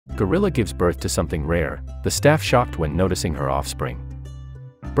gorilla gives birth to something rare, the staff shocked when noticing her offspring.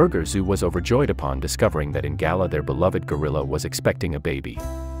 Burger Zoo was overjoyed upon discovering that in Gala their beloved gorilla was expecting a baby.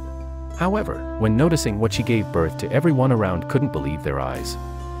 However, when noticing what she gave birth to, everyone around couldn't believe their eyes.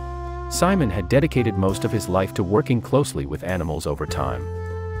 Simon had dedicated most of his life to working closely with animals over time.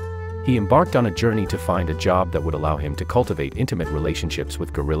 He embarked on a journey to find a job that would allow him to cultivate intimate relationships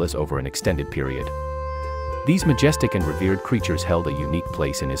with gorillas over an extended period. These majestic and revered creatures held a unique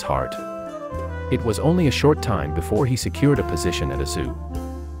place in his heart. It was only a short time before he secured a position at a zoo.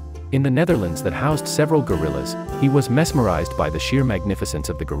 In the Netherlands that housed several gorillas, he was mesmerized by the sheer magnificence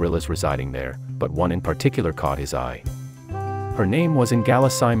of the gorillas residing there, but one in particular caught his eye. Her name was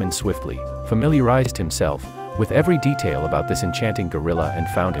Ngala. Simon swiftly familiarized himself with every detail about this enchanting gorilla and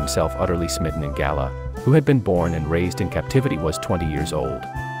found himself utterly smitten. Ngala, who had been born and raised in captivity, was 20 years old.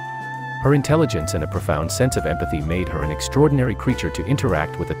 Her intelligence and a profound sense of empathy made her an extraordinary creature to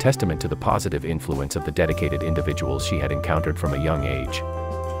interact with, a testament to the positive influence of the dedicated individuals she had encountered from a young age.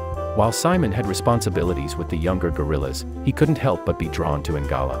 While Simon had responsibilities with the younger gorillas, he couldn't help but be drawn to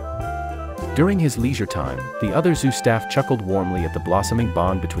Ngala. During his leisure time, the other zoo staff chuckled warmly at the blossoming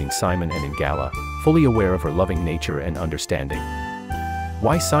bond between Simon and Ngala, fully aware of her loving nature and understanding.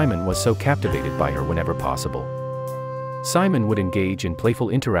 Why Simon was so captivated by her whenever possible. Simon would engage in playful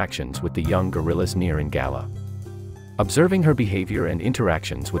interactions with the young gorillas near Ngala. Observing her behavior and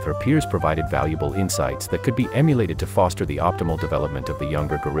interactions with her peers provided valuable insights that could be emulated to foster the optimal development of the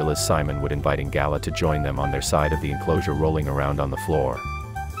younger gorillas. Simon would invite Ngala to join them on their side of the enclosure, rolling around on the floor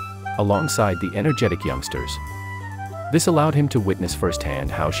alongside the energetic youngsters. This allowed him to witness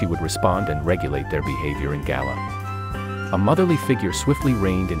firsthand how she would respond and regulate their behavior. Ngala, a motherly figure, swiftly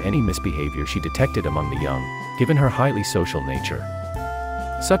reined in any misbehavior she detected among the young, given her highly social nature.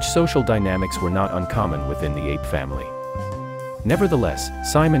 Such social dynamics were not uncommon within the ape family. Nevertheless,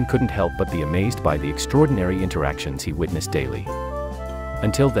 Simon couldn't help but be amazed by the extraordinary interactions he witnessed daily.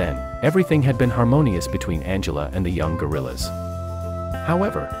 Until then, everything had been harmonious between Angela and the young gorillas.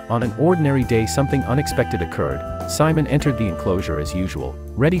 However, on an ordinary day something unexpected occurred. Simon entered the enclosure as usual,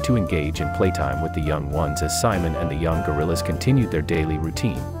 ready to engage in playtime with the young ones. As Simon and the young gorillas continued their daily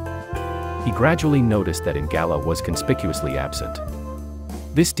routine, he gradually noticed that Ngala was conspicuously absent.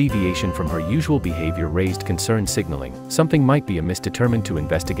 This deviation from her usual behavior raised concern, signaling something might be amiss. Determined to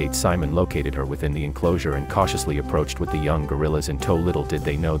investigate, Simon located her within the enclosure and cautiously approached with the young gorillas in tow. Little did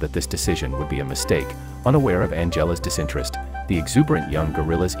they know that this decision would be a mistake. Unaware of Angela's disinterest, the exuberant young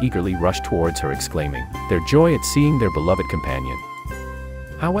gorillas eagerly rushed towards her, exclaiming their joy at seeing their beloved companion.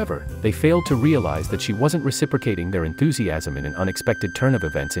 However, they failed to realize that she wasn't reciprocating their enthusiasm. In an unexpected turn of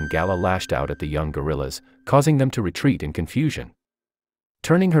events, Ngala lashed out at the young gorillas, causing them to retreat in confusion.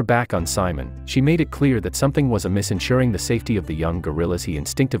 Turning her back on Simon, she made it clear that something was amiss. Ensuring the safety of the young gorillas, he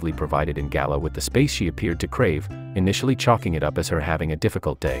instinctively provided Ngala with the space she appeared to crave, initially chalking it up as her having a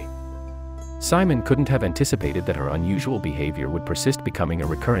difficult day. Simon couldn't have anticipated that her unusual behavior would persist, becoming a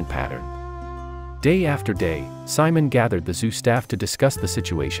recurrent pattern. Day after day, Simon gathered the zoo staff to discuss the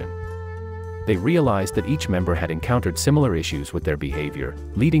situation. They realized that each member had encountered similar issues with their behavior,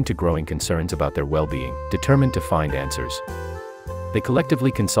 leading to growing concerns about their well-being. Determined to find answers, they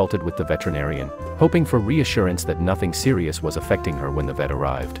collectively consulted with the veterinarian, hoping for reassurance that nothing serious was affecting her. When the vet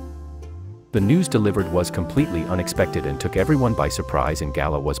arrived, the news delivered was completely unexpected and took everyone by surprise.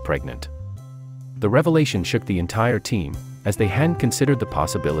 Ngala was pregnant. The revelation shook the entire team, as they hadn't considered the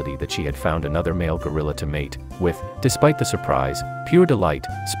possibility that she had found another male gorilla to mate with. Despite the surprise, pure delight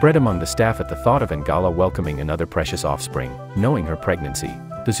spread among the staff at the thought of Ngala welcoming another precious offspring. Knowing her pregnancy,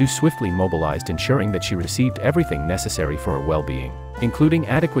 the zoo swiftly mobilized, ensuring that she received everything necessary for her well-being, including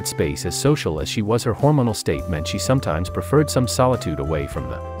adequate space. As social as she was, her hormonal state meant she sometimes preferred some solitude away from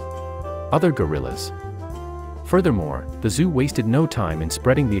the other gorillas. Furthermore, the zoo wasted no time in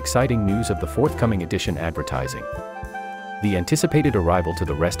spreading the exciting news of the forthcoming edition, advertising the anticipated arrival to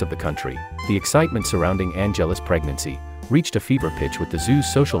the rest of the country. The excitement surrounding Angela's pregnancy reached a fever pitch, with the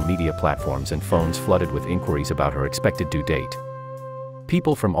zoo's social media platforms and phones flooded with inquiries about her expected due date.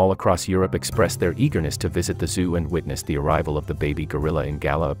 People from all across Europe expressed their eagerness to visit the zoo and witness the arrival of the baby gorilla.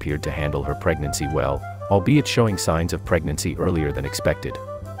 Ngala appeared to handle her pregnancy well, albeit showing signs of pregnancy earlier than expected.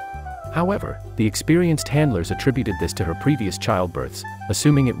 However, the experienced handlers attributed this to her previous childbirths,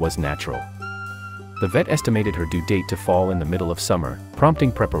 assuming it was natural. The vet estimated her due date to fall in the middle of summer,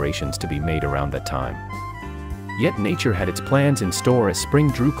 prompting preparations to be made around that time. Yet nature had its plans in store. As spring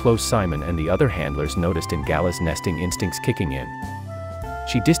drew close, Simon and the other handlers noticed Ngala's nesting instincts kicking in.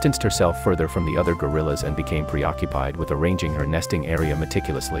 She distanced herself further from the other gorillas and became preoccupied with arranging her nesting area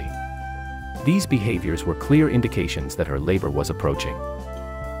meticulously. These behaviors were clear indications that her labor was approaching.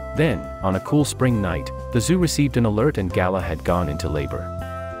 Then, on a cool spring night, the zoo received an alert and Gala had gone into labor.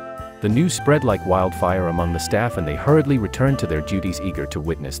 The news spread like wildfire among the staff and they hurriedly returned to their duties, eager to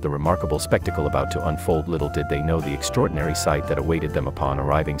witness the remarkable spectacle about to unfold. Little did they know the extraordinary sight that awaited them upon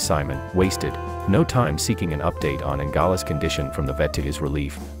arriving. Simon wasted no time seeking an update on Ngala's condition from the vet. To his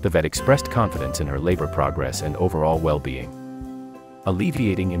relief, the vet expressed confidence in her labor progress and overall well-being,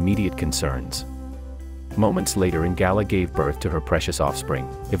 alleviating immediate concerns. Moments later, Ngala gave birth to her precious offspring,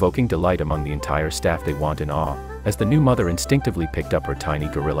 evoking delight among the entire staff. They went in awe as the new mother instinctively picked up her tiny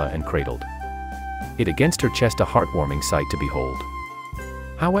gorilla and cradled it against her chest, a heartwarming sight to behold.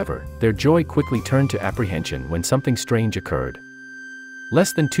 However, their joy quickly turned to apprehension when something strange occurred.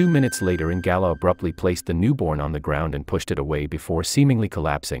 Less than 2 minutes later, Ngala abruptly placed the newborn on the ground and pushed it away before seemingly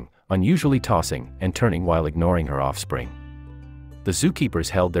collapsing, unusually tossing and turning while ignoring her offspring. The zookeepers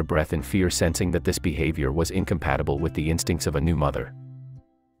held their breath in fear, sensing that this behavior was incompatible with the instincts of a new mother.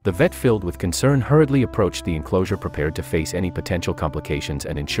 The vet, filled with concern, hurriedly approached the enclosure, prepared to face any potential complications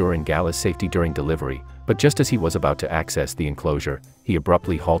and ensure Ngala's safety during delivery. But just as he was about to access the enclosure, he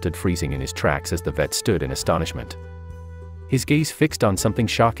abruptly halted, freezing in his tracks as the vet stood in astonishment. His gaze fixed on something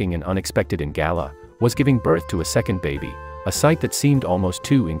shocking and unexpected. Ngala was giving birth to a second baby, a sight that seemed almost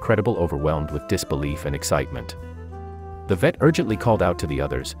too incredible. Overwhelmed with disbelief and excitement, the vet urgently called out to the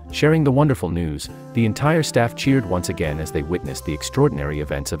others, sharing the wonderful news. The entire staff cheered once again as they witnessed the extraordinary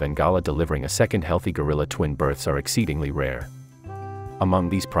events of Ngala delivering a second healthy gorilla. Twin births are exceedingly rare among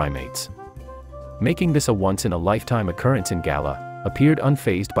these primates, making this a once-in-a-lifetime occurrence. Ngala appeared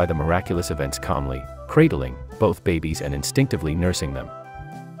unfazed by the miraculous events, calmly cradling both babies and instinctively nursing them.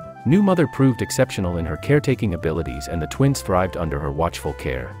 New mother proved exceptional in her caretaking abilities, and the twins thrived under her watchful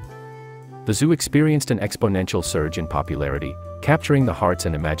care. The zoo experienced an exponential surge in popularity, capturing the hearts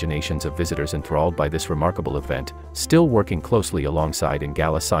and imaginations of visitors enthralled by this remarkable event. Still working closely alongside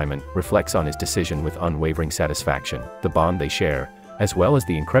Ngala, Simon reflects on his decision with unwavering satisfaction. The bond they share, as well as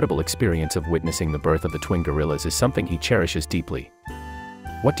the incredible experience of witnessing the birth of the twin gorillas, is something he cherishes deeply.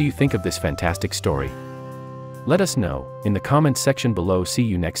 What do you think of this fantastic story? Let us know in the comments section below. See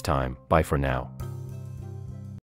you next time. Bye for now.